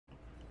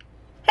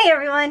Hey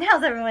everyone,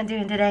 how's everyone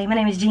doing today? My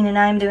name is Jean and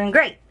I am doing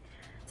great.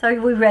 So are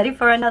we ready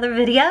for another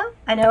video?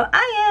 I know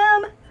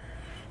I am.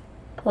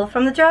 Pull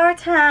from the jar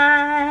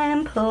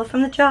time, pull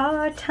from the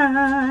jar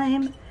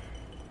time.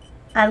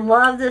 I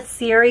love this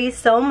series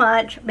so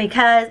much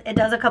because it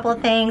does a couple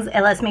of things.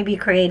 It lets me be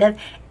creative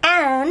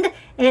and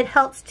it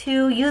helps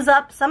to use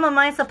up some of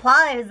my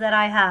supplies that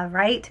I have,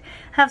 right?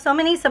 I have so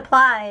many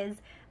supplies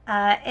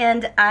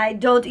and I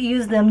don't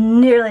use them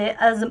nearly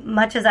as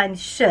much as I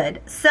should.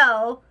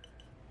 So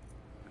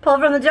pull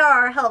from the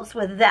jar helps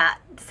with that.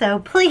 So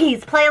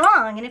please play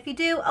along, and if you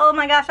do, oh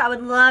my gosh, I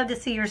would love to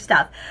see your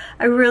stuff.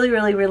 I really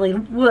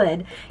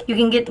would. You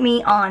can get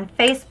me on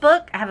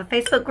Facebook. I have a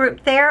Facebook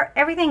group there.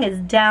 Everything is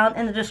down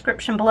in the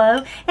description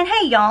below. And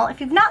hey y'all,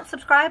 if you've not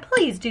subscribed,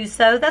 please do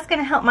so. That's going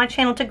to help my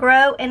channel to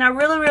grow, and I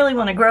really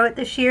want to grow it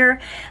this year.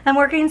 I'm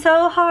working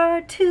so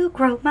hard to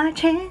grow my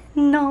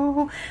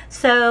channel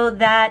so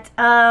that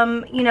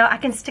you know, I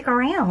can stick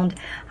around.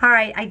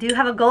 Alright, I do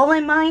have a goal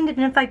in mind, and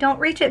if I don't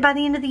reach it by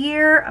the end of the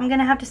year, I'm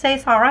gonna have to say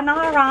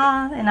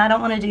sayonara, and I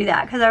don't want to do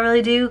that because I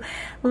really do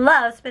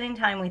love spending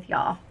time with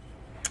y'all.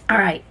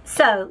 Alright,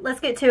 so let's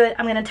get to it.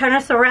 I'm going to turn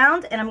us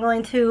around and I'm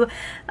going to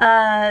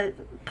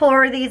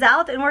pour these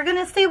out, and we're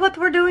going to see what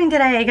we're doing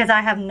today because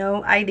I have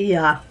no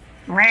idea.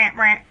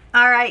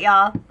 Alright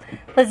y'all,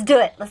 let's do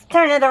it. Let's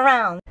turn it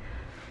around.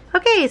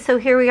 Okay, so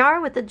here we are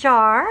with the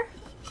jar.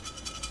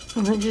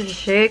 Let's just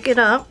shake it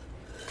up.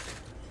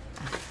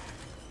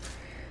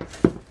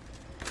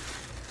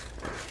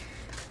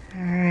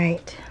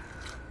 Alright.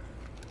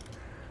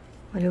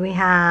 What do we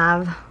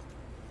have?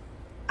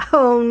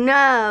 Oh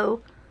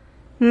no!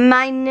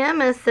 My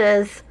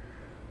nemesis!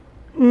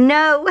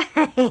 No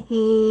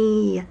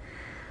way!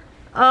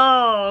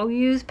 Oh,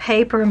 use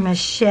paper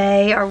mache.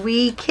 Are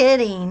we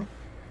kidding?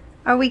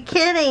 Are we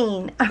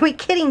kidding? Are we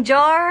kidding,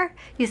 jar?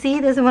 You see,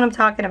 this is what I'm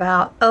talking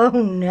about. Oh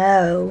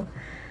no.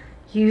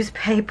 Use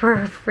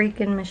paper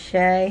freaking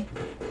mache.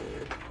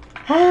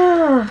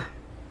 Oh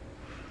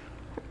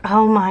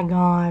my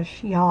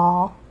gosh,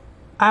 y'all.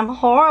 I'm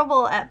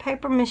horrible at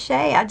paper mache.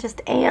 I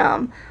just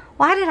am.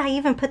 Why did I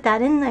even put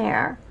that in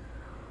there?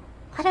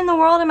 What in the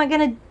world am I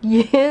going to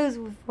use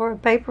for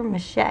paper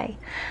mache?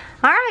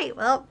 Alright,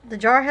 well, the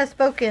jar has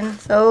spoken,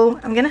 so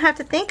I'm going to have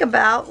to think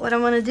about what I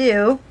want to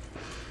do.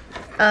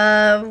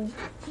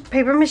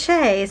 Paper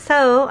mache.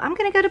 So I'm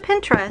going to go to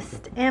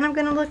Pinterest and I'm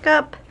going to look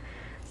up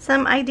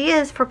some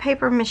ideas for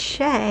paper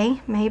mache,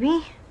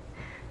 maybe.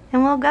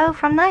 And we'll go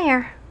from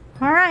there.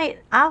 Alright,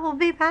 I will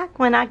be back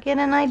when I get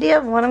an idea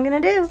of what I'm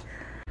going to do.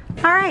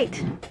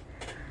 Alright,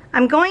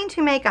 I'm going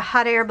to make a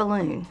hot air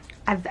balloon.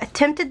 I've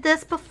attempted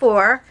this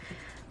before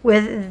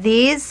with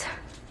this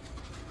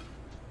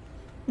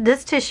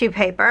tissue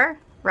paper,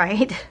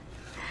 right?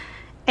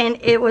 And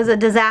it was a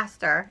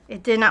disaster.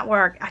 It did not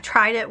work. I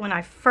tried it when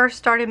I first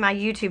started my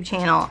YouTube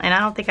channel, and I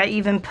don't think I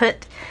even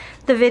put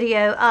the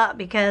video up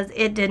because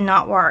it did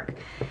not work.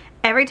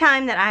 Every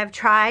time that I have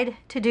tried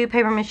to do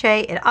paper mache,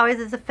 it always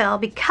is a fail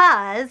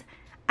because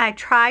I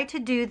try to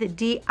do the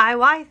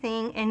DIY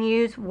thing and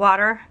use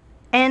water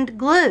and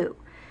glue.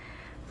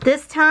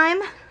 This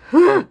time,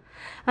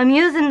 I'm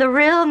using the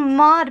real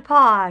Mod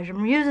Podge.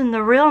 I'm using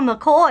the real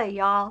McCoy,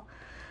 y'all.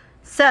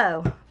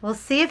 So, we'll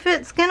see if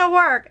it's gonna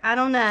work. I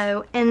don't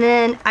know. And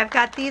then I've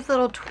got these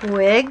little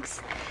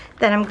twigs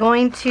that I'm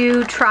going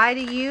to try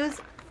to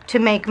use to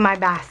make my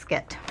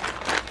basket.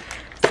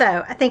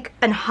 So, I think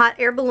a hot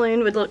air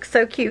balloon would look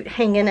so cute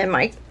hanging in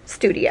my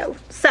studio.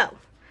 So,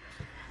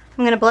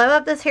 I'm going to blow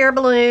up this air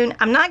balloon.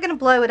 I'm not going to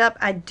blow it up,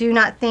 I do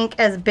not think,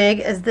 as big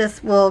as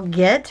this will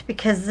get,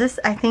 because this,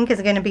 I think, is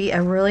going to be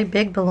a really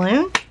big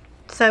balloon.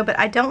 So, but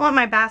I don't want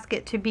my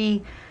basket to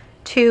be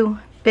too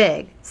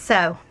big.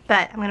 So,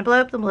 but I'm going to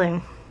blow up the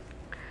balloon.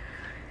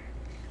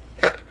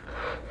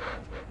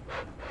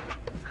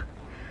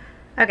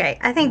 Okay,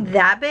 I think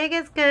that big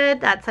is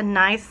good. That's a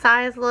nice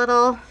size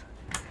little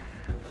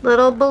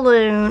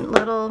balloon,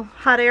 little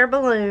hot air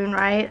balloon,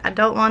 right? I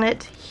don't want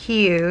it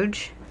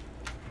huge.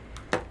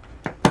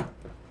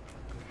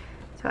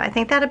 So I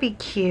think that'll be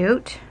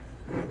cute.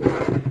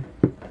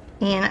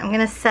 And I'm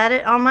going to set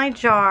it on my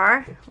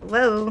jar.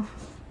 Whoa.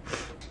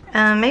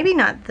 Maybe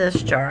not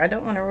this jar. I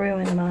don't want to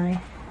ruin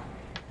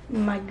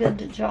my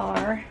good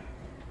jar.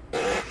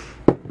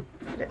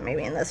 Put it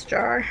maybe in this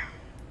jar.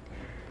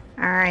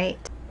 Alright.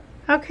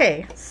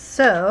 Okay,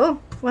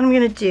 so what I'm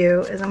going to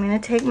do is I'm going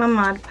to take my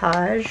Mod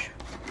Podge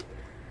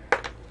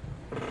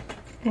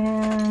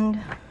and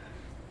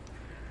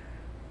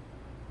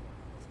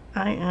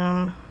I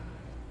am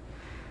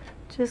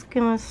just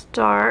gonna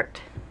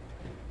start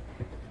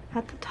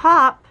at the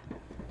top,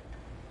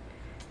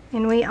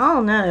 and we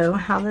all know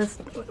how this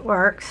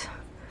works,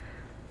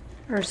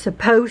 or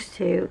supposed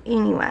to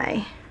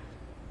anyway.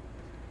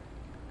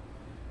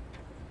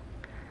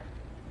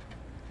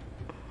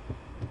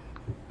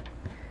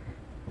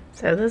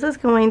 So this is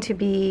going to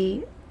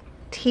be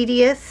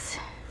tedious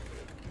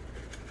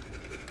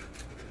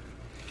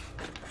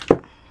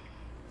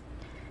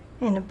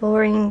and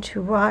boring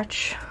to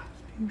watch,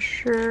 I'm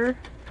sure.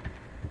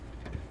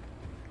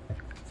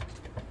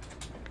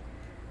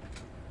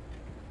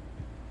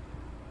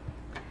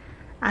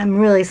 I'm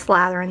really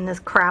slathering this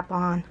crap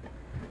on.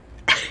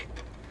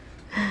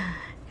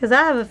 Because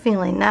I have a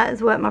feeling that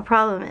is what my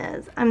problem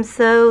is. I'm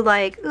so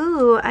like,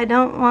 ooh, I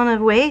don't want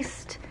to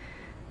waste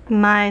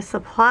my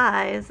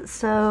supplies,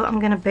 so I'm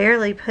going to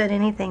barely put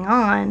anything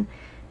on.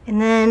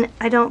 And then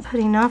I don't put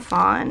enough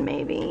on,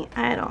 maybe.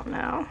 I don't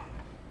know.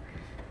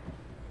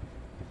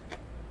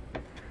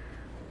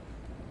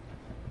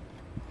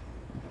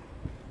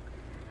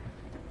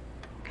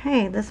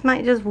 Okay, this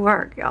might just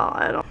work, y'all.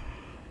 I don't.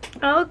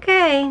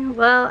 Okay,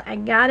 well, I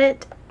got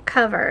it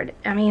covered.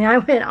 I mean, I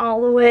went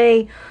all the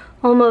way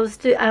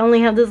almost to, I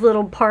only have this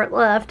little part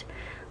left,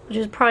 which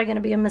is probably going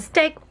to be a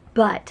mistake,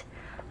 but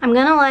I'm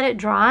going to let it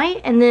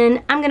dry, and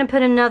then I'm going to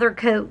put another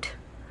coat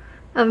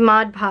of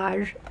Mod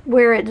Podge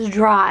where it's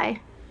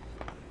dry.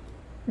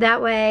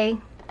 That way,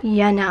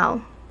 you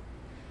know.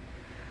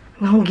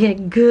 I'm going to get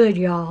it good,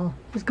 y'all.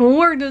 It's going to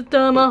work this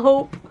time, I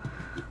hope.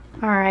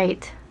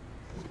 Alright.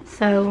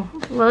 So,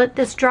 let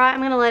this dry.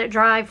 I'm going to let it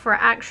dry for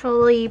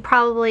actually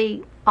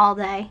probably all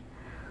day.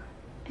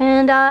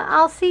 And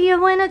I'll see you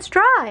when it's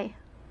dry.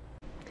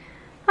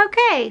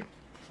 Okay.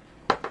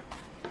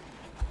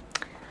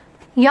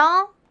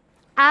 Y'all,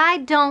 I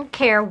don't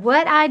care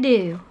what I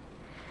do.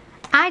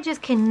 I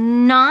just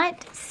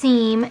cannot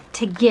seem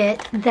to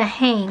get the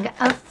hang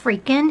of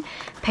freaking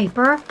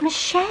paper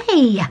mache.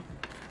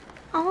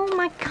 Oh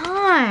my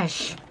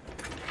gosh.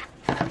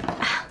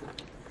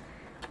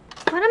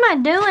 What am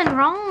I doing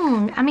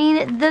wrong? I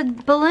mean, the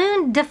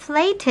balloon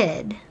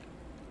deflated.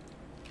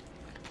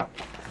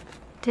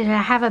 Did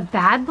I have a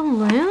bad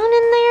balloon in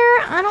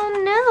there? I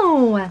don't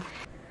know.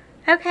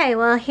 Okay,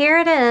 well, here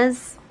it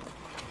is.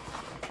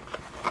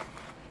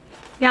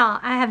 Y'all,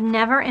 I have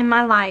never in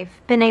my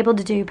life been able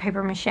to do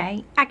paper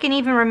mache. I can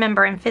even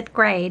remember in 5th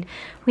grade,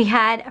 we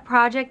had a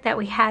project that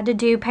we had to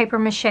do paper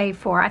mache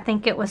for. I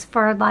think it was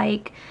for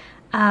like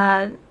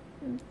the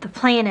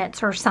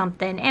planets or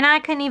something. And I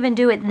couldn't even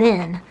do it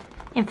then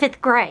in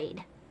 5th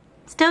grade.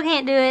 Still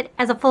can't do it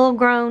as a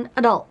full-grown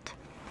adult.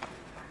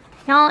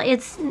 Y'all,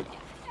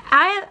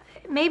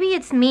 maybe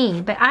it's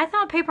me, but I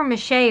thought paper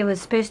mache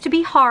was supposed to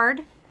be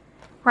hard,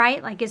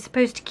 right? Like it's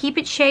supposed to keep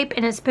its shape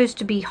and it's supposed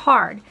to be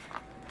hard.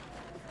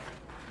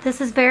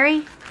 This is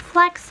very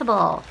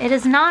flexible. It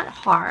is not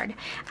hard.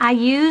 I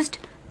used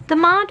the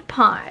Mod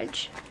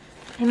Podge.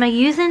 Am I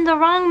using the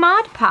wrong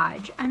Mod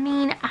Podge? I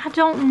mean, I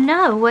don't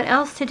know what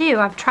else to do.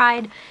 I've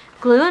tried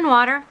glue and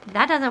water.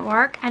 That doesn't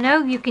work. I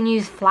know you can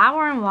use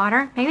flour and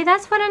water. Maybe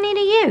that's what I need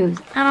to use.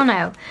 I don't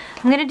know.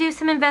 I'm going to do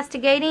some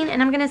investigating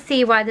and I'm going to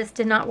see why this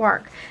did not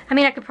work. I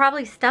mean, I could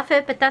probably stuff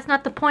it, but that's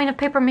not the point of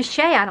paper mache,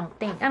 I don't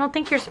think. I don't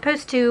think you're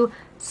supposed to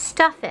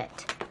stuff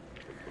it.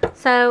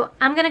 So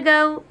I'm going to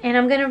go and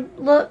I'm going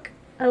to look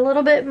a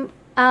little bit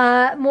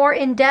more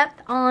in depth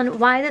on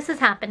why this is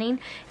happening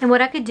and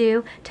what I could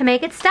do to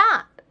make it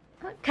stop.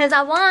 Because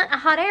I want a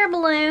hot air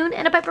balloon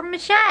and a paper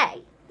mache.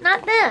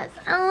 Not this.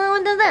 I don't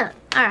want to do this.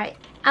 Alright,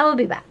 I will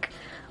be back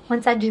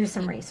once I do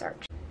some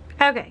research.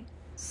 Okay,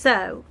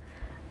 so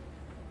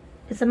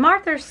it's a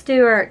Martha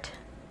Stewart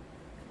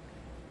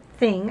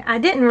thing. I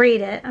didn't read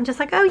it. I'm just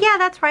like, oh yeah,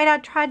 that's right. I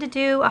tried to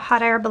do a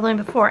hot air balloon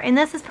before. And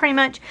this is pretty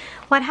much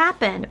what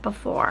happened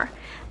before.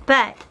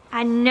 But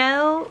I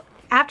know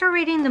after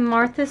reading the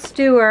Martha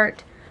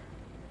Stewart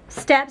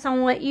steps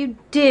on what you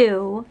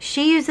do,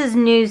 she uses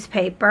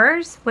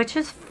newspapers, which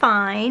is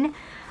fine.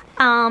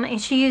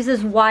 And she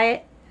uses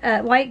white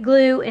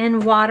glue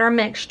and water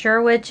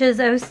mixture, which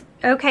is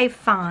okay,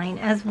 fine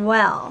as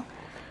well.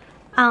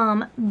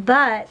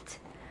 But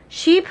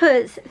she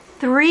puts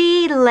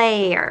 3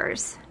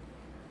 layers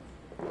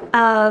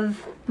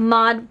of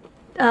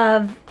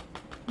the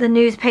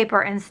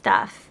newspaper and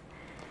stuff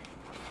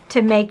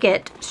to make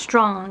it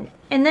strong.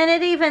 And then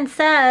it even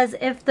says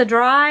if the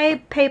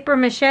dry paper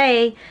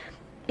mache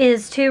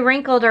is too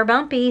wrinkled or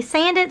bumpy,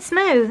 sand it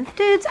smooth.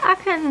 Dudes, I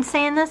couldn't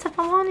sand this if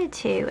I wanted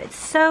to. It's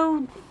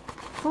so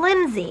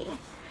flimsy.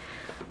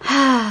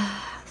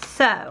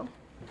 So,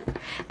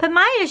 but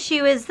my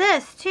issue is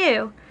this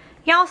too.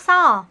 Y'all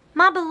saw,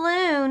 my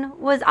balloon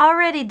was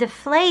already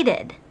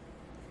deflated.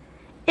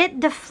 It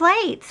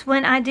deflates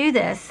when I do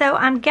this. So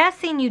I'm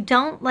guessing you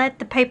don't let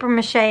the paper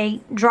mache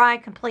dry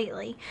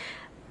completely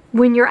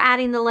when you're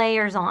adding the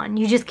layers on.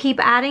 You just keep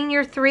adding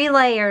your 3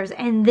 layers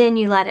and then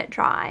you let it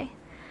dry.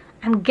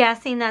 I'm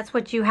guessing that's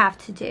what you have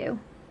to do.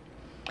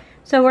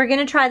 So we're going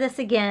to try this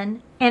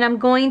again, and I'm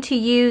going to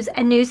use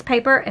a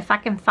newspaper if I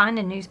can find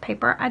a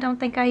newspaper. I don't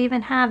think I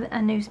even have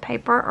a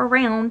newspaper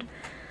around.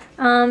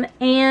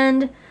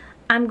 And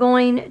I'm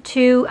going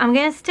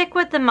to stick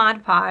with the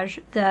Mod Podge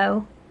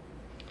though.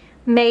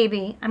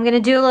 Maybe. I'm going to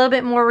do a little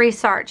bit more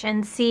research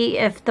and see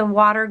if the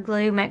water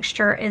glue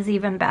mixture is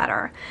even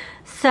better.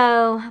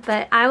 So,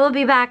 but I will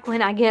be back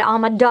when I get all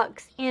my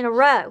ducks in a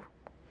row.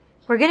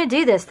 We're going to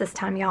do this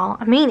time, y'all.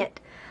 I mean it.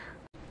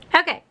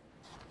 Okay.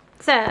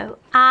 So,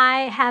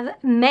 I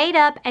have made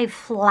up a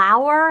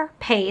flour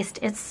paste.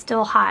 It's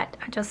still hot.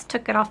 I just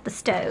took it off the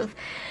stove.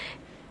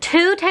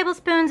 2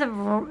 tablespoons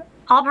of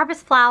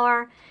all-purpose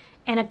flour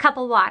and a cup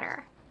of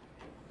water.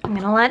 I'm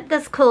gonna let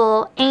this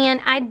cool,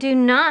 and I do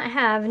not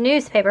have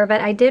newspaper,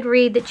 but I did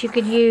read that you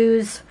could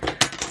use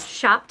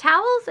shop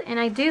towels, and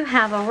I do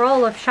have a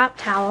roll of shop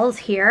towels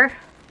here.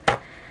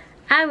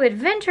 I would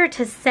venture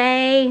to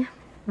say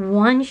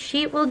 1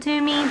 sheet will do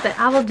me, but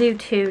I will do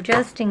 2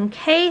 just in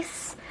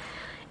case.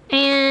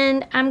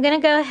 And I'm gonna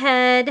go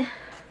ahead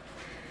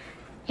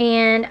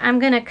and I'm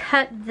gonna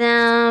cut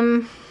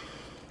them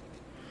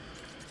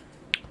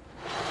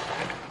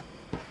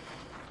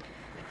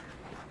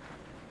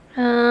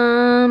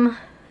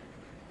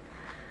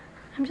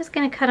I'm just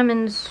gonna cut them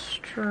in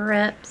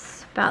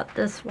strips about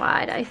this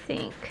wide, I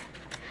think.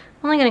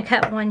 I'm only gonna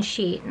cut 1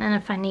 sheet, and then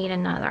if I need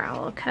another, I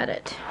will cut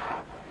it.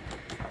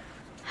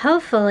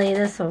 Hopefully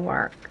this will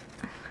work.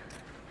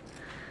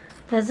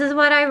 This is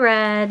what I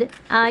read.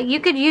 You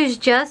could use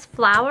just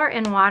flour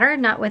and water,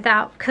 not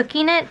without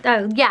cooking it.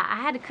 Oh yeah, I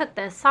had to cook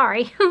this,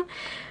 sorry.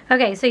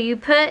 Okay, so you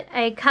put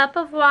a cup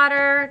of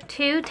water,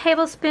 2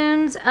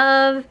 tablespoons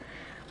of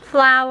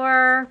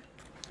flour,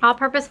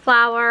 all-purpose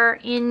flour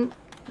in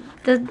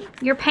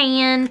your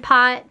pan,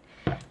 pot,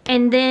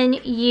 and then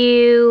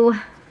you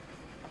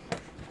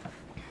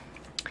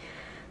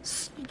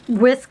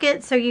whisk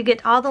it so you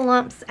get all the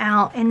lumps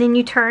out, and then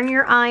you turn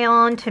your eye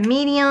on to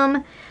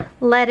medium,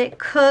 let it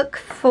cook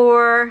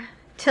for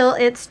till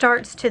it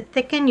starts to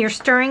thicken. You're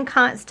stirring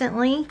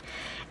constantly,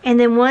 and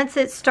then once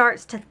it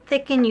starts to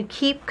thicken, you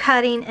keep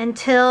cutting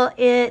until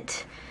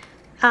it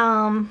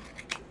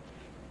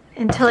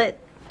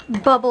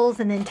bubbles,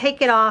 and then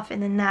take it off,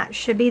 and then that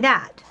should be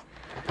that.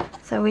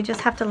 So we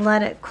just have to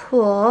let it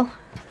cool.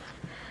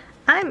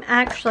 I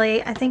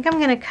think I'm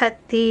gonna cut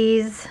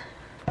these,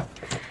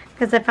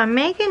 because if I'm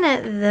making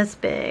it this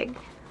big,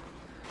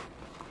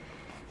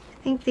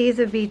 I think these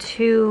would be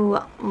too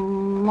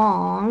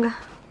long.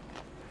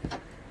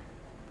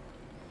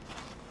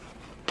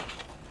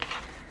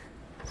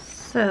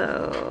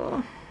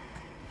 So,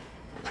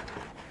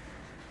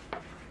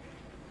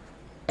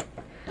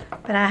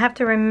 but I have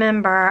to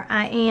remember,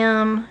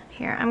 I'm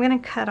gonna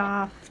cut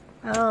off,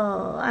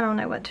 oh, I don't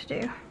know what to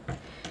do.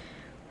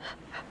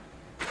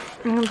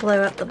 I'm gonna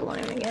blow up the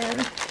balloon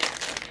again.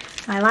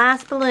 My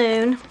last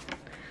balloon.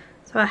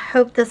 So I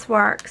hope this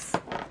works.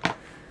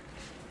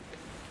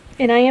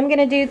 And I am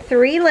gonna do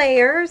 3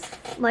 layers,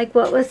 like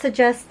what was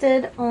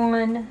suggested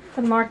on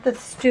the Martha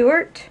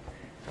Stewart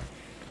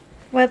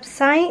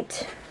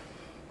website.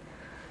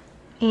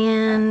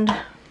 And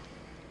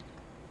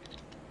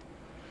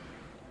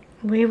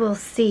we will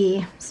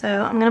see.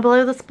 So I'm gonna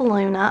blow this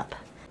balloon up.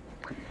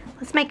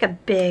 Let's make a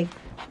big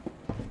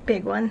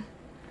one.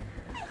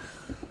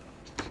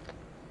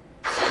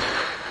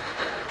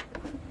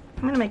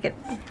 I'm gonna make it,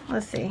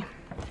 let's see.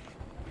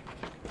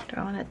 Do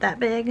I want it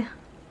that big?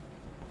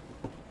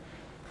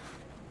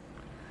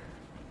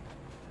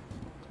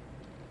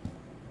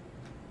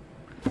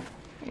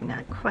 Maybe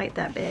not quite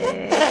that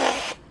big.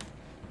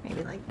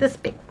 Maybe like this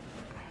big.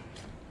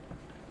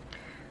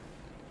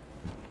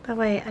 That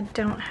way I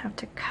don't have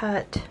to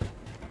cut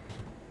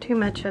too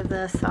much of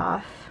this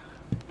off.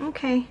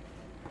 Okay.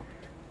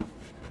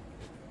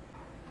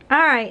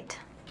 Alright.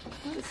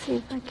 Let's see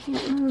if I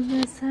can't move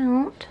this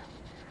out.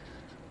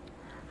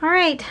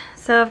 Alright,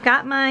 so I've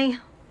got my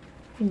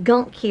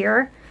gunk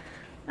here.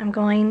 I'm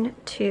going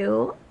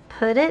to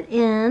put it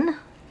in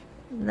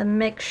the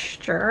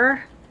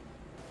mixture,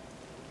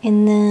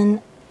 and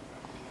then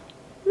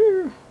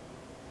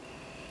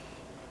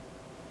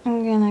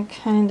I'm gonna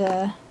kind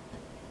of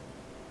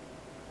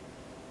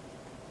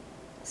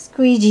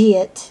squeegee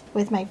it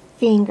with my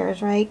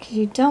fingers, right? Because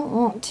you don't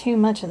want too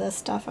much of this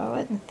stuff, I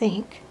wouldn't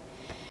think.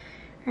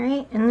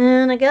 Alright, and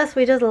then I guess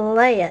we just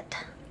lay it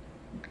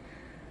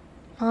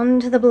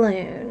onto the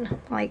balloon,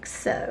 like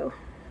so.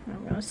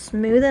 I'm going to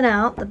smooth it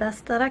out the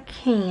best that I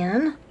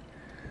can.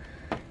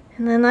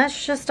 And then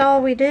that's just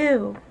all we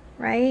do,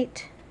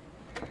 right?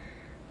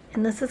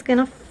 And this is going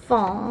to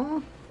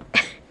fall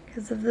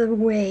because of the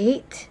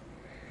weight.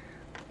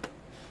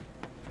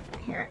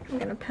 Here, I'm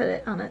going to put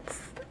it on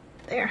its,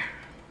 there.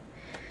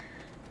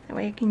 That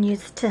way you can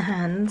use 2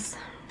 hands.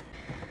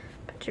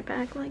 Put your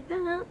back like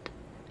that.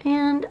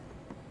 And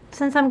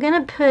since I'm going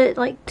to put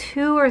like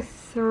 2 or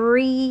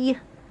 3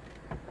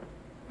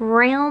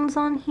 rounds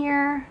on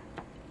here,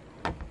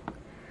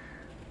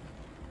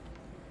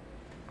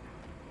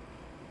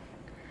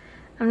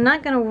 I'm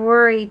not going to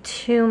worry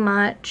too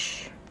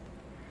much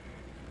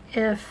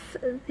if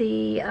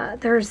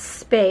there's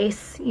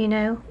space, you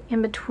know,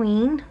 in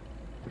between,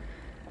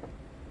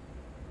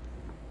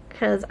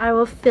 because I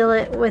will fill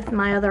it with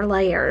my other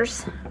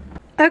layers.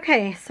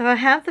 Okay, so I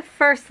have the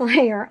first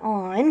layer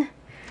on,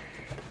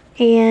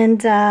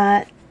 and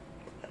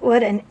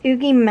what an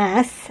oogie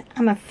mess.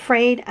 I'm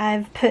afraid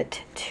I've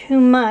put too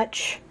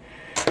much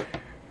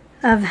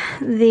of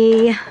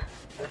the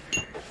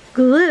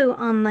glue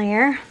on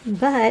there,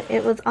 but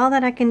it was all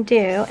that I can do,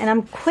 and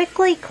I'm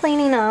quickly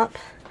cleaning up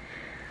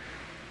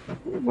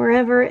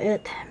wherever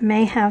it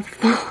may have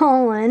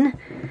fallen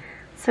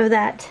so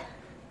that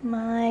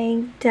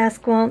my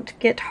desk won't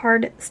get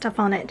hard stuff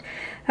on it.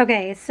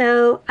 Okay,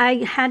 so I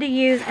had to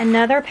use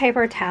another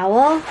paper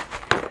towel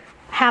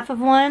half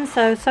of one.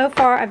 So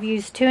far I've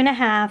used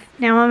 2.5.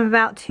 Now I'm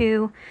about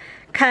to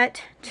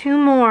cut 2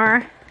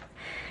 more.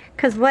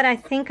 Because what I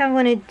think I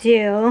want to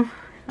do,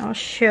 I'll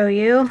show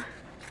you,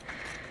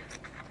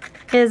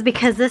 is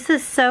because this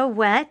is so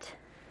wet,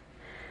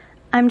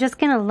 I'm just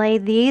going to lay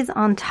these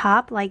on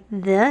top like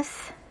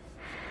this.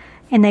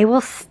 And they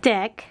will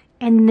stick.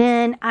 And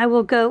then I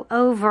will go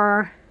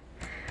over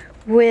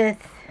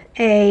with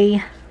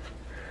a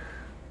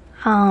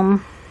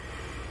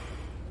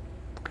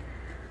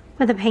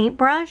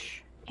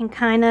paintbrush and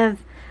kind of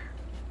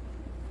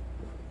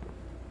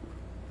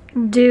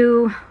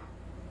do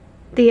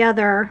the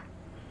other,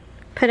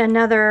 put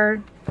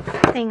another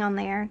thing on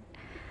there.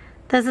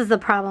 This is the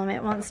problem,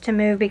 it wants to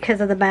move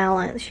because of the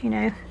balance, you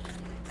know.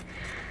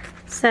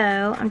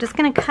 So I'm just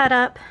going to cut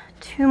up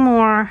 2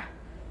 more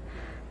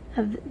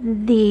of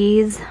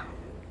these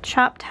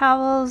chop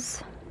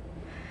towels,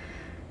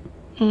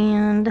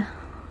 and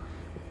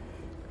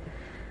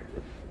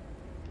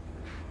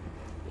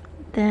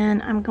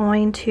then I'm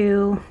going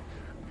to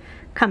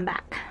come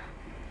back.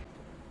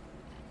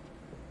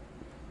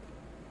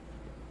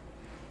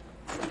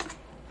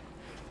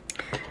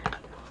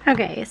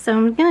 Okay, so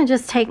I'm gonna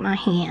just take my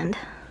hand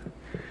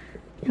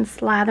and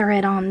slather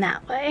it on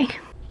that way.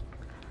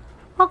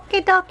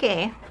 Okie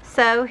dokie.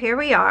 So here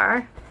we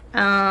are.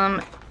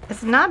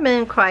 It's not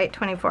been quite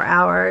 24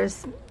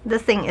 hours.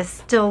 This thing is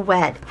still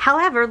wet.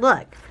 However,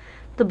 look,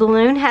 the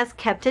balloon has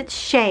kept its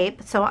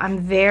shape, so I'm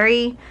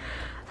very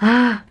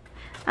hopeful.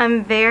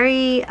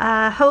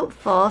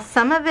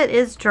 Some of it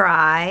is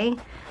dry,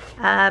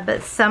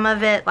 but some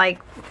of it,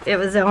 like, it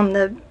was on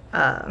the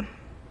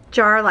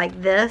jar like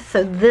this,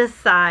 so this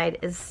side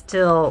is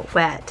still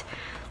wet.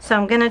 So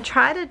I'm gonna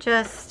try to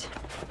just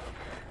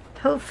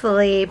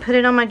hopefully put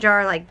it on my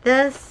jar like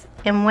this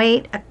and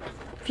wait a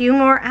few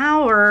more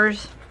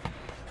hours,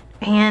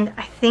 and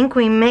I think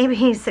we may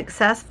be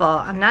successful.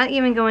 I'm not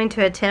even going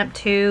to attempt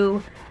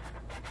to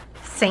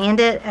sand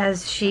it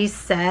as she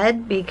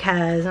said,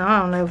 because I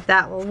don't know if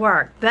that will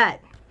work, but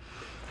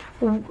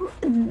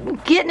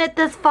getting it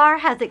this far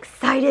has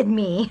excited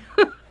me.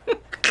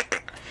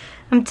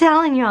 I'm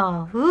telling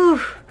y'all.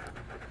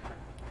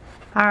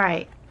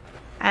 Alright.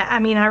 I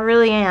mean, I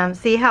really am.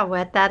 See how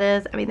wet that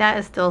is? I mean, that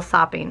is still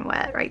sopping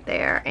wet right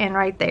there and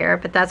right there,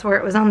 but that's where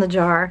it was on the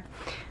jar.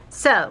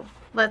 So,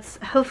 let's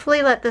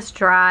hopefully let this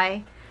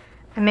dry.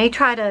 I may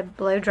try to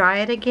blow dry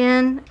it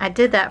again. I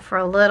did that for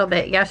a little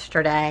bit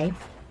yesterday.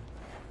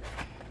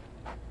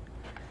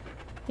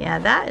 Yeah,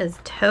 that is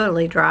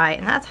totally dry,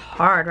 and that's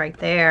hard right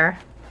there.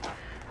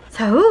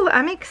 So, ooh,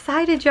 I'm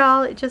excited,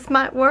 y'all. It just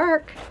might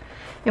work.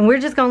 And we're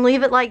just going to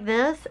leave it like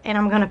this, and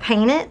I'm going to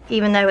paint it,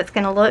 even though it's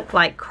going to look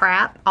like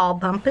crap, all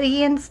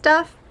bumpy and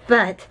stuff.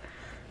 But,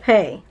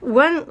 hey,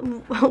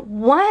 one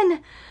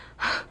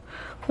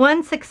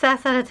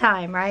success at a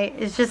time, right?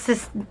 It's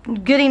just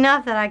good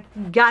enough that I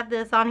got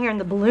this on here, and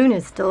the balloon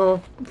is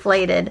still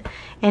inflated,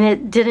 and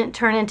it didn't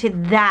turn into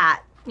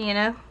that, you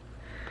know?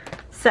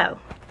 So,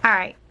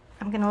 alright,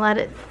 I'm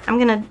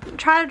going to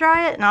try to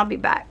dry it, and I'll be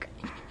back.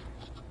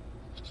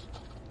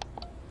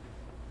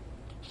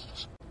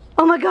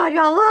 Oh my god,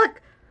 y'all, look!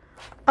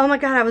 Oh my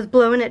god, I was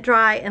blowing it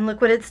dry, and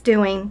look what it's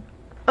doing.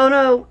 Oh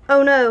no,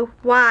 oh no,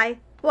 why?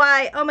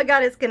 Why? Oh my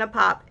god, it's gonna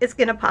pop. It's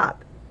gonna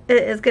pop.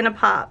 It is gonna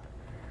pop.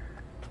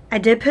 I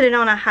did put it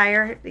on a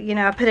higher, you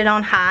know, I put it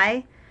on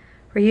high,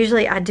 where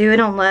usually I do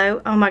it on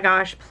low. Oh my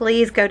gosh,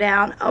 please go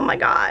down. Oh my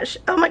gosh,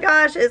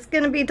 it's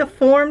gonna be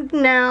deformed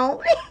now.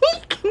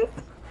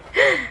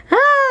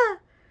 Ah,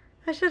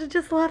 I should have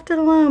just left it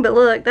alone, but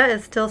look, that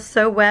is still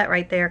so wet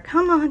right there.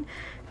 Come on,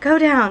 go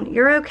down,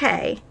 you're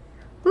okay.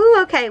 Ooh,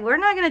 okay, we're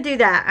not going to do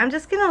that. I'm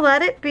just going to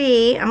let it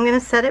be. I'm going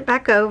to set it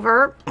back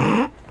over.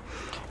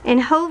 And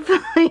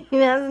hopefully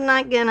that's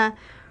not going to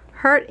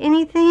hurt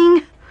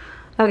anything.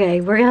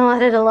 Okay, we're going to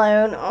let it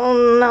alone.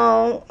 Oh,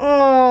 no.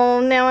 Oh,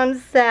 now I'm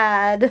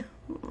sad.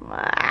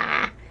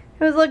 Ah,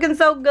 it was looking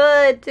so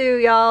good, too,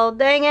 y'all.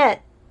 Dang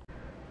it.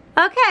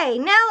 Okay,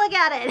 now look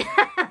at it.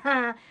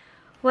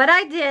 What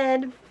I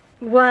did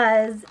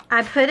was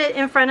I put it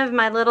in front of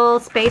my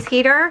little space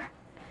heater.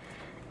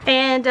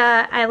 And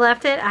I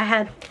left it. I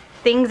had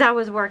things I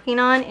was working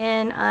on,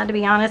 and to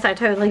be honest, I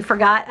totally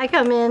forgot. I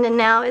come in and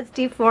now it's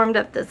deformed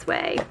up this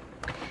way.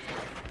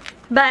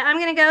 But I'm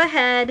going to go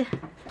ahead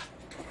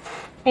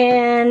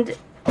and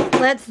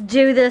let's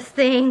do this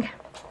thing.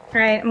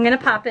 All right, I'm going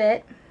to pop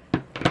it.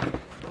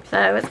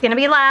 So it's going to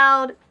be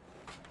loud.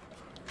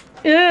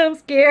 Yeah, I'm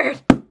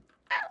scared. All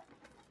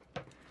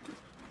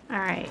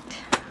right.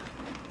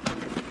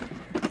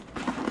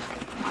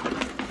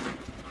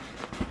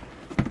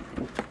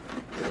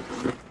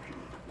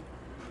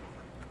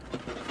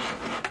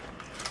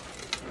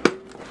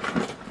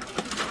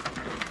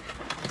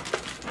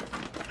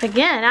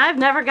 Again, I've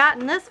never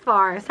gotten this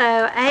far,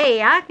 so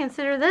hey, I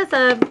consider this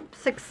a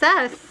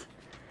success.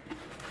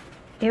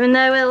 Even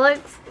though it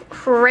looks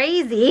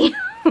crazy.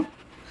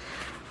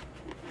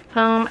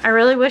 I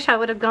really wish I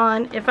would have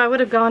gone, if I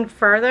would have gone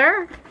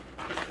further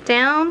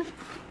down.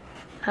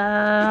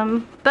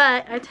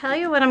 But I tell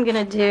you what I'm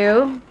gonna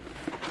do.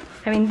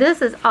 I mean,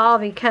 this is all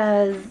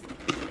because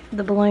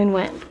the balloon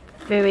went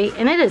booey,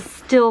 and it is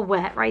still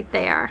wet right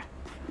there.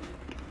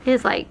 It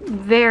is like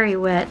very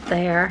wet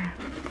there.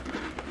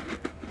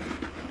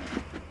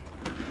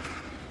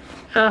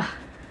 Ugh.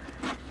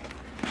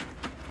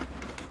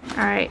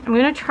 Alright, I'm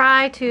gonna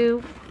try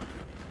to...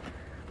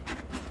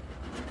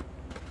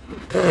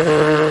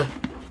 I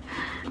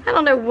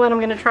don't know what I'm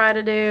gonna try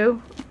to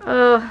do.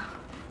 I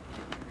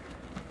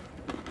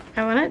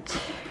want it...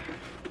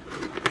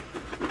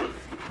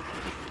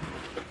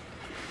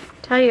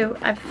 Tell you,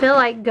 I feel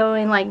like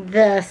going like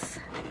this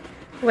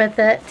with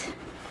it,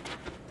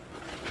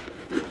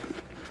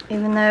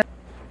 even though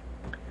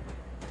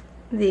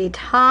the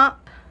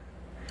top,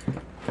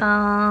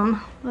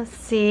 let's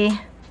see,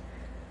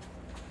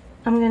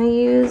 I'm gonna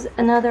use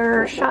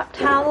another shop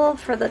towel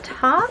for the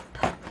top,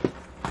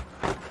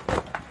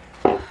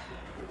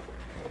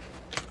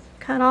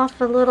 cut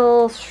off a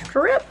little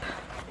strip,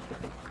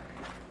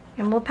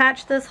 and we'll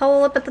patch this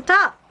hole up at the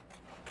top.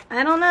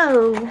 I don't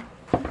know,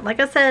 like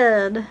I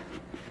said,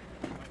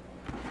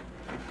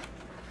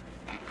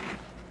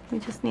 we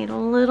just need a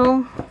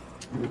little,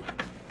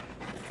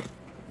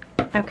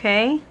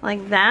 okay,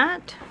 like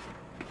that.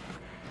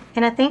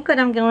 And I think what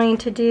I'm going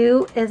to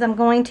do is I'm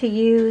going to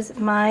use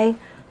my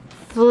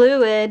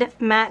fluid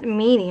matte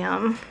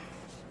medium,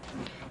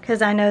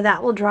 because I know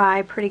that will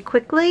dry pretty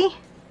quickly.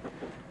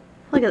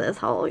 Look at this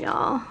hole,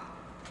 y'all.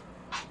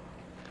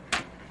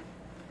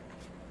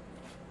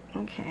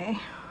 Okay,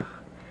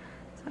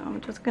 so I'm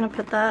just gonna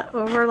put that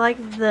over like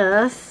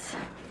this.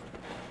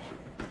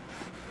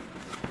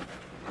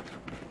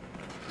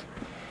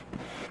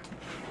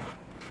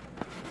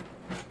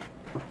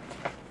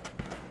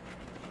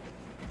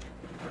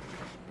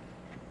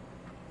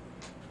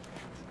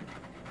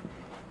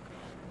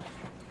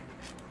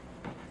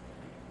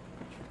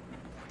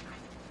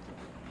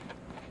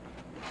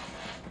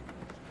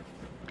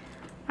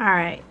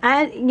 Alright,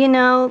 you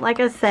know, like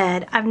I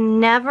said, I've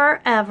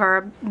never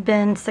ever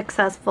been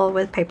successful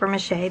with paper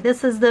mache.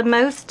 This is the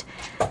most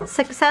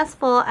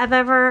successful I've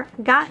ever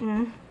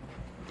gotten.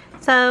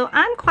 So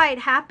I'm quite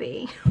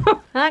happy,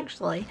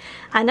 actually.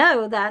 I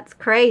know that's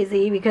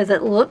crazy because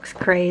it looks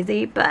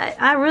crazy, but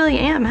I really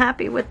am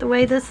happy with the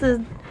way this has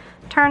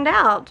turned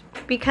out,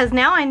 because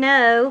now I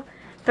know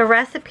the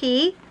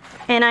recipe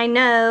and I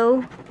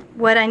know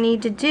what I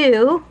need to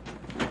do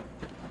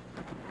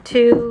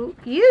to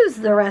use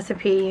the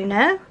recipe, you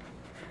know.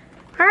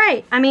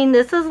 Alright, I mean,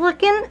 this is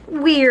looking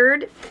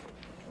weird,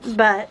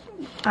 but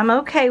I'm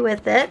okay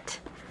with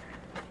it,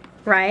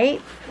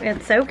 right?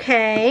 It's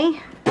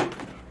okay.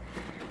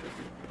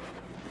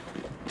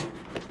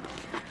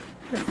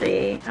 Let's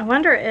see, I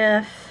wonder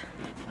if,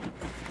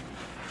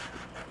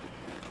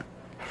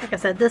 like I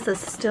said, this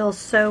is still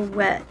so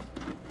wet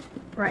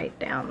right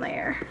down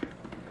there.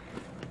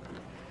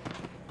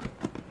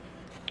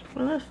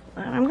 Well,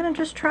 I'm gonna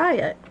just try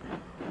it.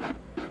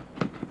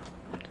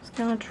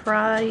 Gonna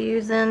try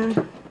using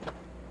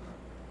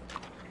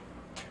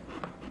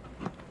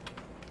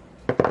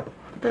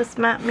this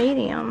matte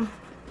medium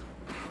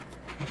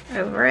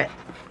over it.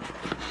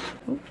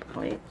 Oop,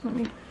 wait,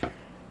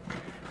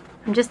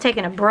 I'm just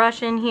taking a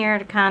brush in here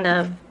to kind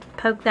of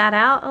poke that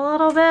out a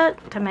little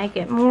bit to make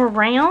it more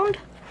round.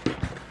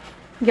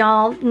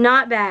 Y'all,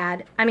 not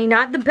bad. I mean,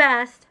 not the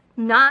best,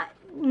 not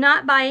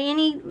by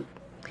any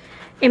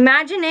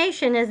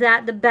imagination is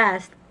that the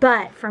best,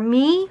 but for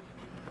me,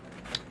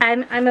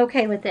 I'm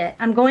okay with it.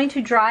 I'm going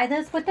to dry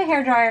this with the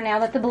hairdryer now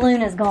that the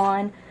balloon is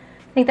gone.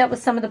 I think that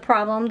was some of the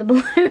problem. The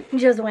balloon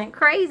just went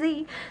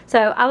crazy.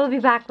 So I will be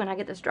back when I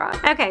get this dry.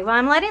 Okay, well,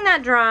 I'm letting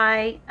that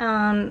dry.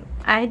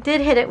 I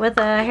did hit it with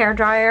a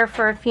hairdryer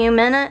for a few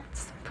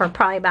minutes, for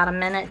probably about a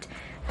minute.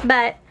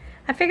 But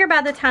I figure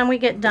by the time we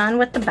get done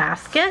with the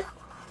basket,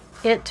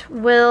 it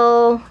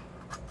will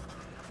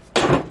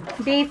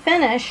be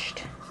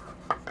finished.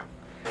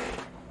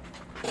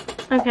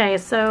 Okay,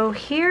 so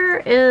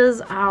here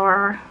is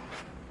our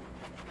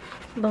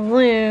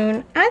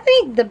balloon. I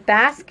think the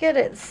basket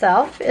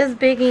itself is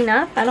big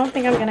enough. I don't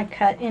think I'm going to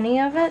cut any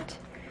of it.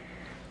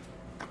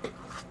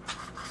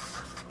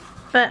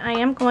 But I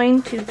am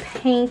going to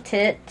paint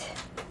it.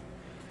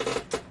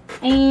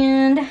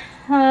 And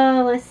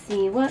let's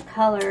see, what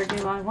color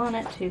do I want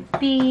it to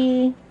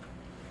be?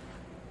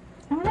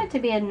 I want it to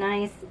be a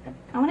nice,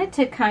 I want it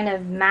to kind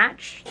of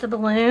match the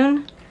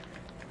balloon.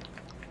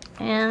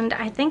 And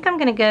I think I'm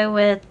gonna go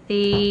with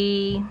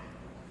the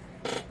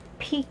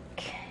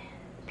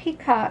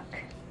peacock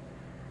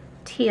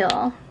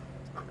teal.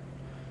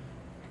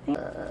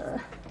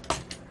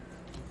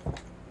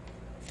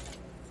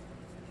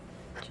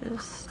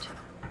 Just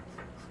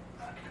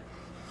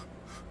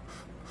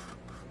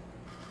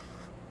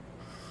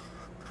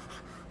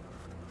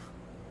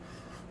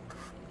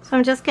so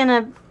I'm just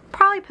gonna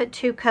probably put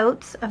 2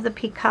 coats of the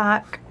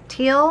peacock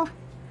teal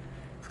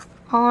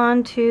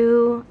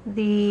onto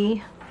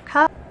the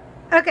cup.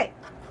 Okay,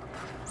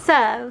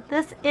 so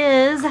this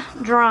is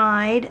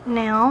dried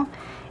now,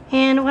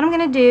 and what I'm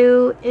going to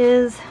do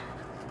is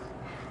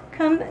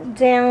come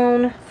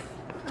down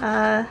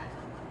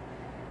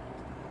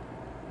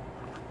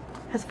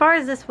as far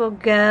as this will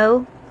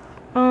go,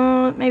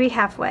 maybe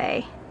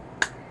halfway.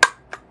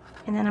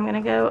 And then I'm going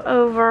to go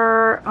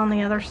over on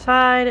the other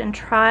side and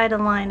try to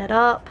line it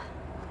up.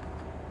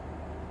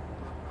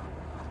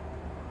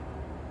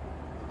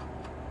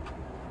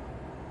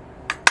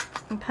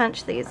 And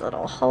punch these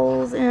little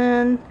holes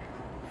in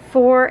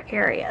 4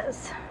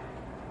 areas.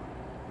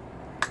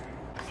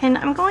 And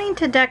I'm going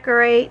to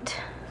decorate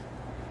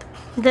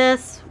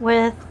this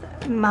with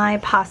my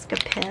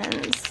Posca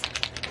pins.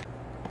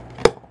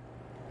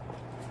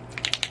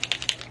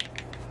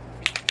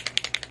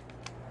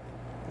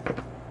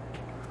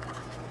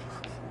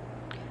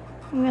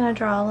 I'm going to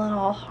draw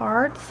little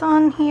hearts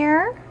on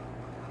here.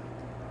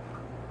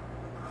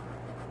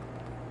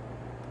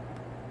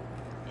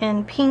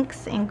 And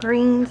pinks and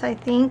greens, I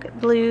think.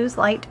 Blues,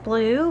 light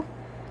blue.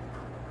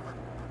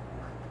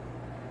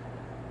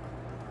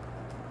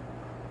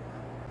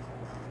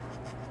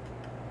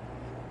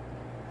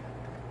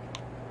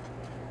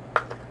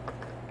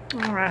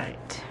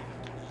 Alright.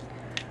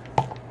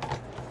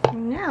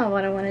 Now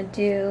what I want to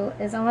do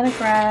is I want to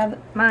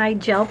grab my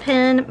gel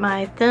pen,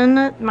 my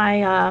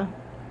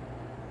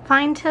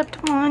fine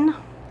tipped one.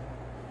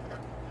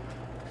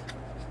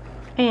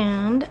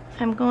 And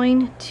I'm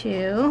going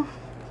to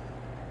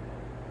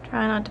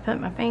try not to put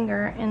my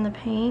finger in the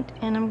paint,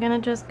 and I'm gonna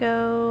just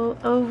go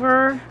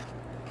over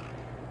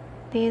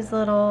these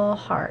little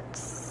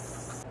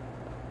hearts.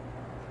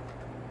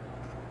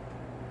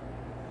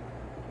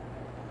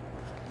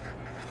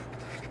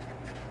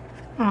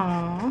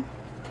 Aww.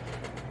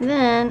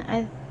 Then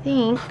I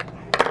think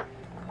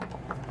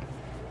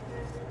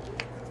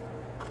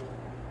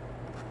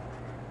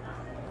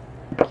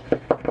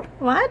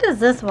why does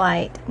this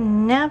white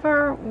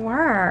never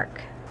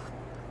work?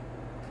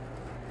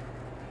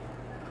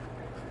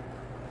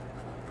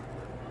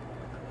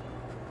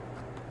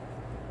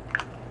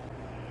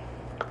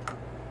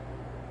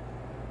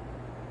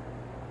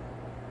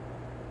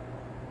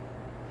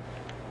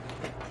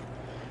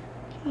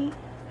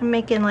 I'm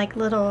making like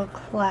little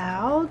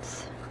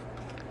clouds.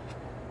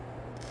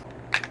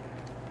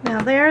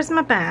 Now there's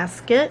my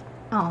basket.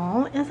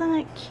 Oh, isn't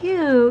it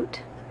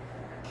cute?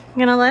 I'm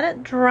gonna let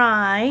it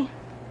dry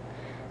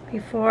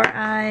before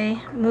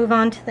I move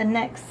on to the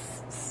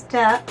next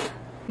step.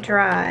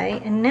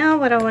 Dry. And now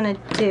what I want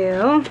to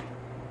do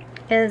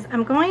is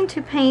I'm going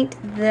to paint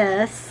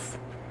this,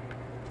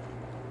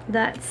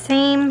 that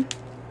same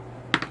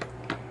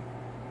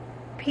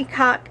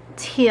peacock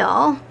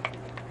teal.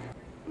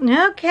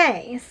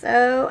 Okay,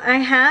 so I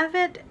have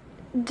it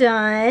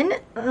done.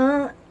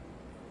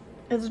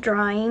 It's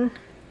drying.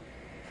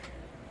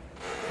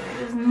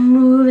 Just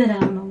move it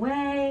out of my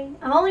way.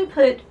 I've only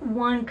put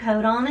 1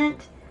 coat on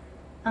it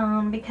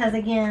because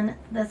again,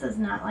 this is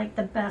not like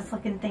the best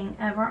looking thing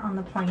ever on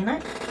the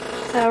planet.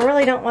 So I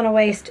really don't want to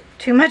waste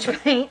too much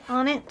paint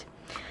on it.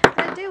 But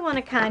I do want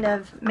to kind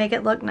of make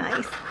it look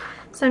nice.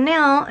 So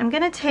now I'm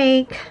going to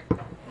take,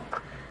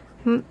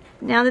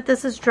 now that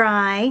this is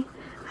dry,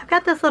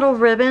 got this little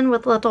ribbon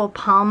with little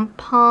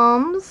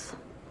pom-poms,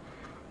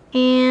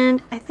 and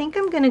I think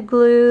I'm going to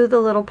glue the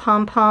little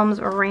pom-poms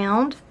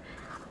around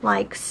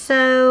like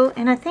so,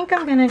 and I think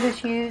I'm going to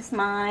just use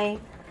my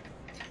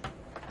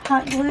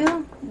hot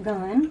glue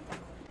gun.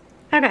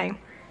 Okay,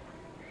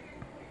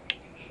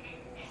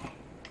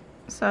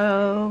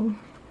 so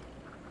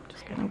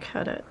just going to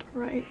cut it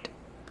right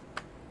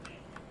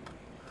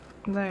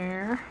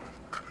there.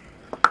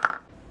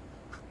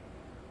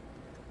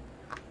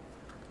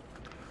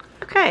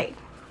 Okay.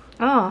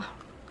 Oh.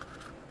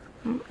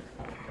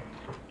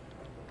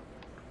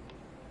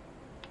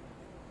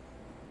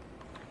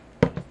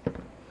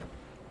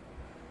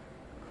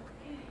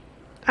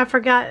 I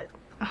forgot.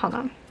 Hold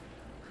on.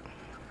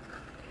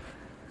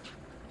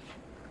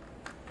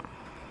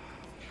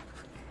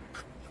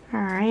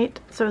 Alright,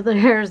 so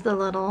there's the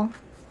little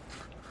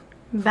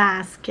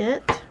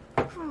basket.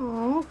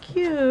 Oh,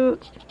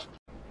 cute.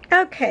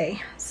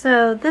 Okay,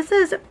 so this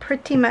is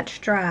pretty much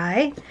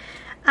dry.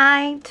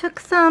 I took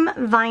some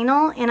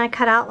vinyl and I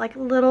cut out like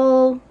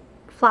little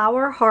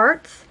flower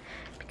hearts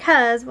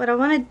because what I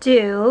want to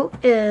do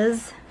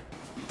is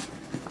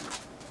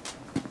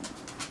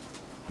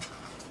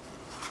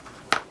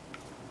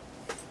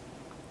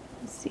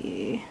let's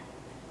see.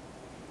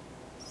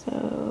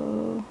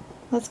 So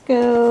let's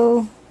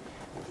go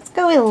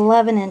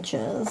 11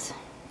 inches.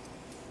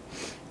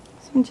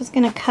 So I'm just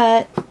going to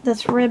cut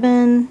this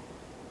ribbon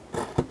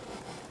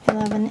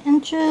 11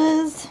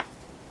 inches.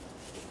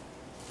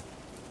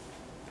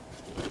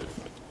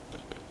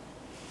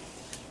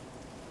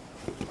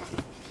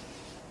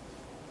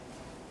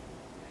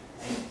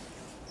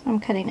 I'm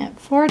cutting it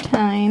 4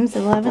 times,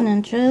 11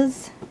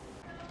 inches.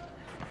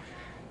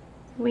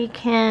 We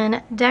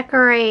can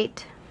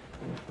decorate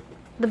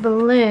the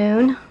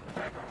balloon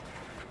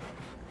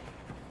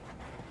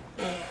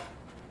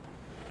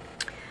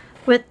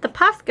with the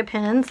Posca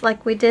pins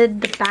like we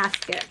did the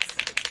baskets.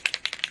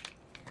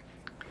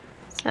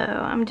 So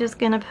I'm just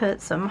going to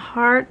put some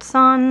hearts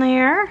on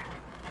there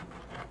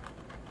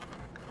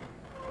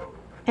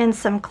and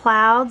some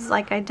clouds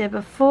like I did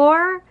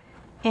before,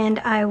 and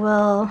I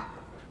will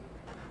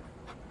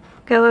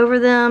go over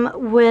them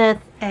with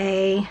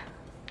the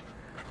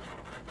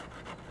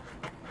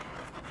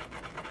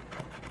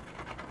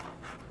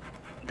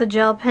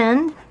gel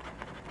pen,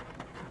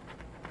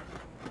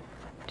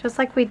 just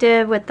like we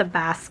did with the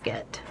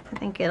basket. I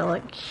think it'll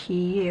look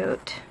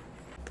cute.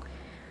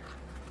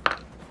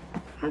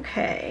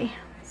 Okay,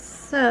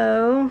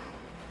 so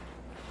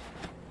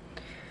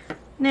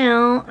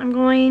now I'm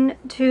going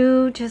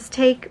to just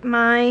take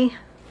my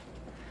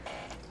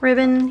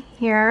ribbon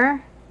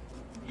here,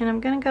 and I'm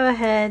going to go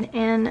ahead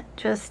and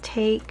just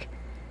take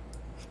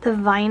the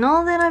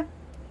vinyl that I've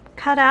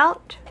cut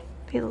out,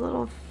 the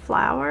little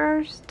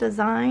flowers,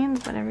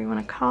 designs, whatever you want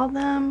to call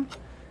them,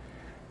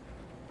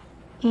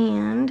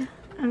 and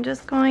I'm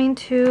just going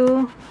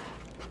to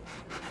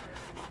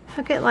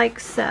hook it like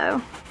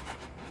so.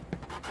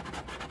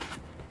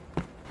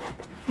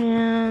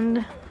 And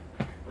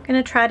I'm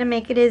going to try to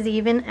make it as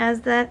even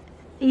as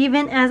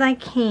I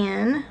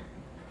can.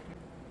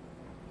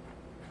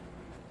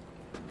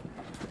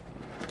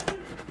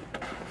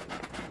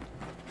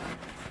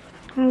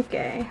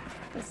 Okay,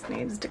 this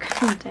needs to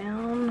come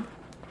down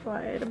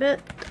quite a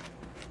bit.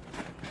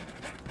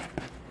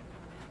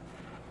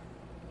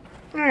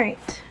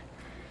 Alright,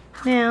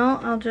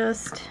 now I'll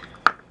just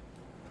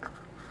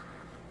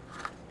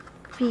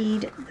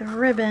feed the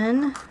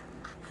ribbon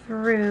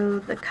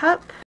through the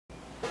cup.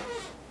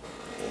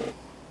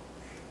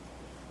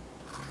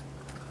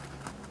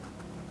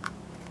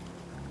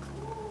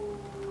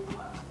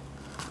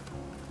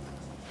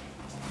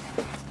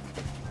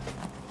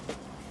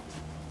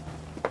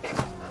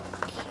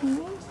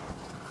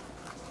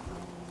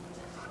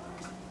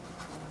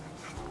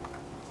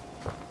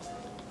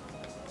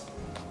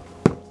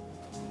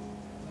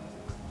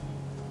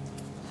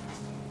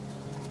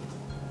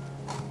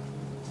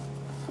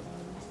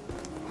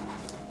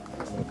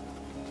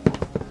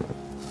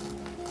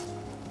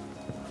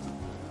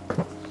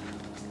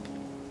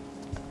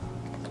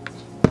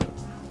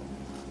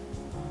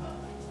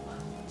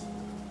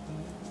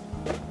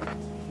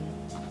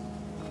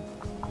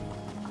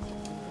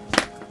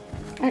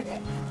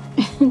 Okay.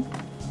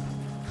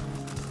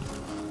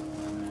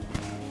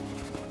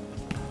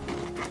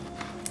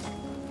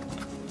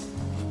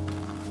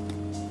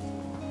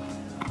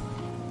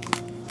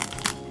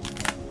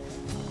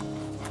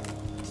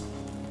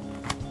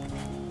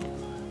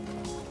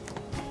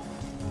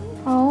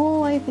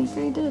 Oh, I think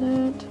I did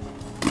it.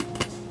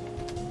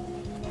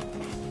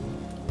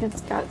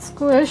 It's got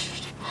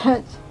squished,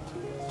 but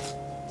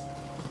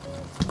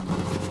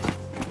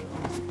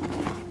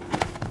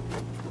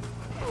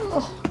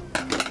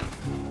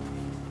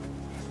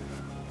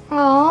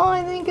oh,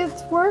 I think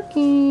it's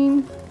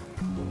working.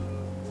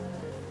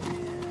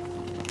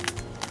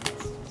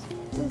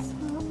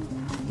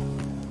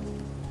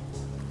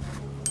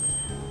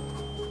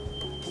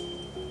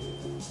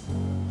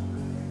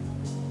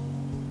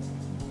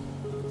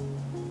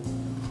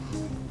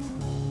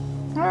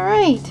 All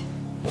right.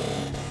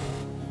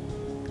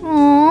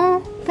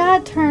 Oh,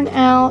 that turned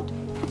out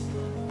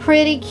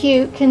pretty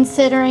cute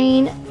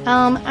considering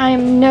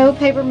I'm no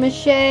paper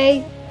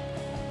mache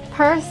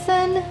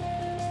person.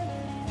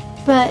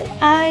 But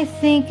I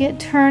think it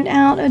turned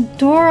out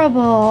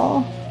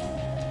adorable.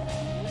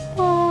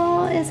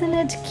 Oh, isn't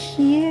it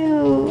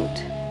cute?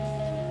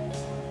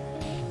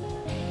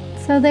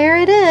 So there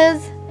it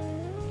is.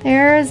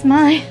 There's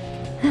my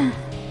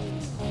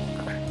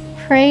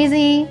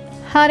crazy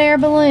hot air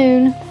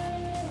balloon.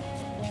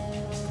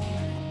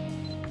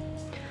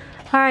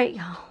 Alright,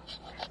 y'all.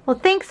 Well,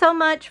 thanks so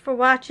much for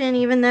watching,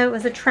 even though it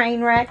was a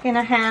train wreck and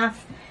a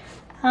half.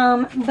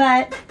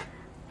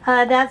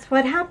 That's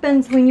what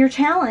happens when you're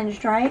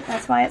challenged, right?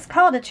 That's why it's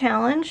called a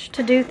challenge,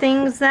 to do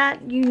things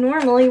that you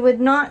normally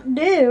would not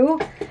do.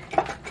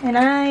 And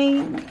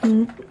I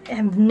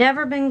have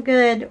never been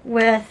good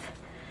with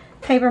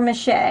paper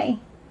mache,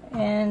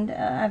 and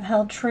I've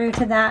held true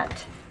to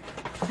that.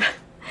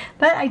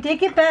 But I did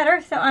get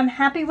better, so I'm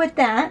happy with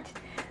that.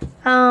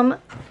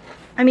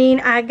 I mean,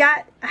 I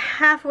got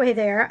halfway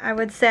there, I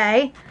would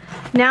say.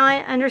 Now I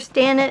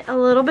understand it a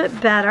little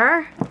bit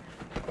better.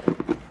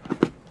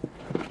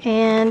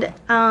 And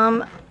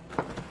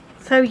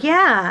so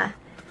yeah,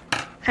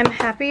 I'm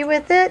happy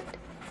with it.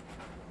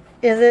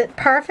 Is it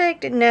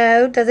perfect?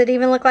 No. Does it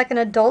even look like an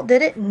adult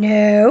did it?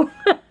 No.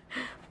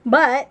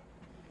 But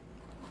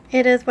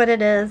it is what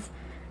it is,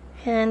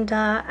 and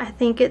I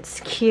think it's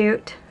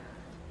cute.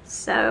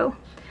 So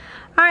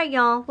alright,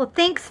 y'all, well,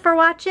 thanks for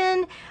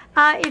watching.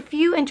 If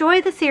you enjoy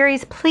the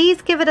series,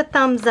 please give it a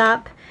thumbs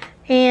up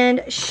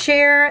and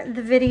share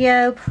the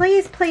video.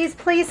 Please, please,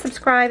 please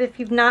subscribe if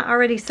you've not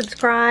already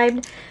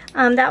subscribed.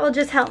 That will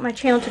just help my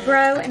channel to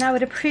grow, and I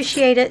would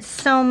appreciate it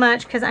so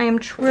much, because I am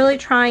really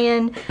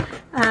trying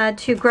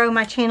to grow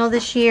my channel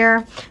this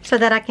year so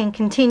that I can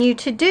continue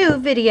to do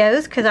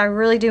videos, because I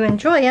really do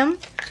enjoy them.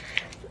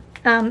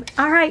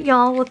 Alright,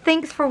 y'all, well,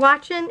 thanks for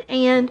watching,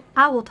 and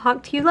I will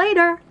talk to you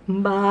later.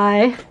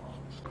 Bye.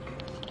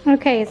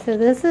 Okay, so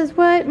this is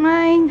what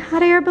my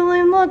hot air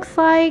balloon looks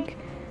like.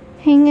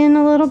 Hanging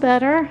a little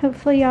better.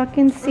 Hopefully y'all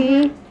can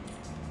see.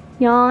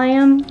 Y'all, I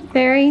am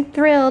very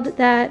thrilled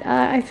that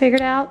I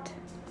figured out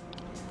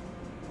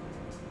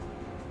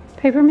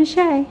paper mache.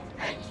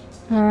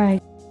 All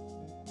right.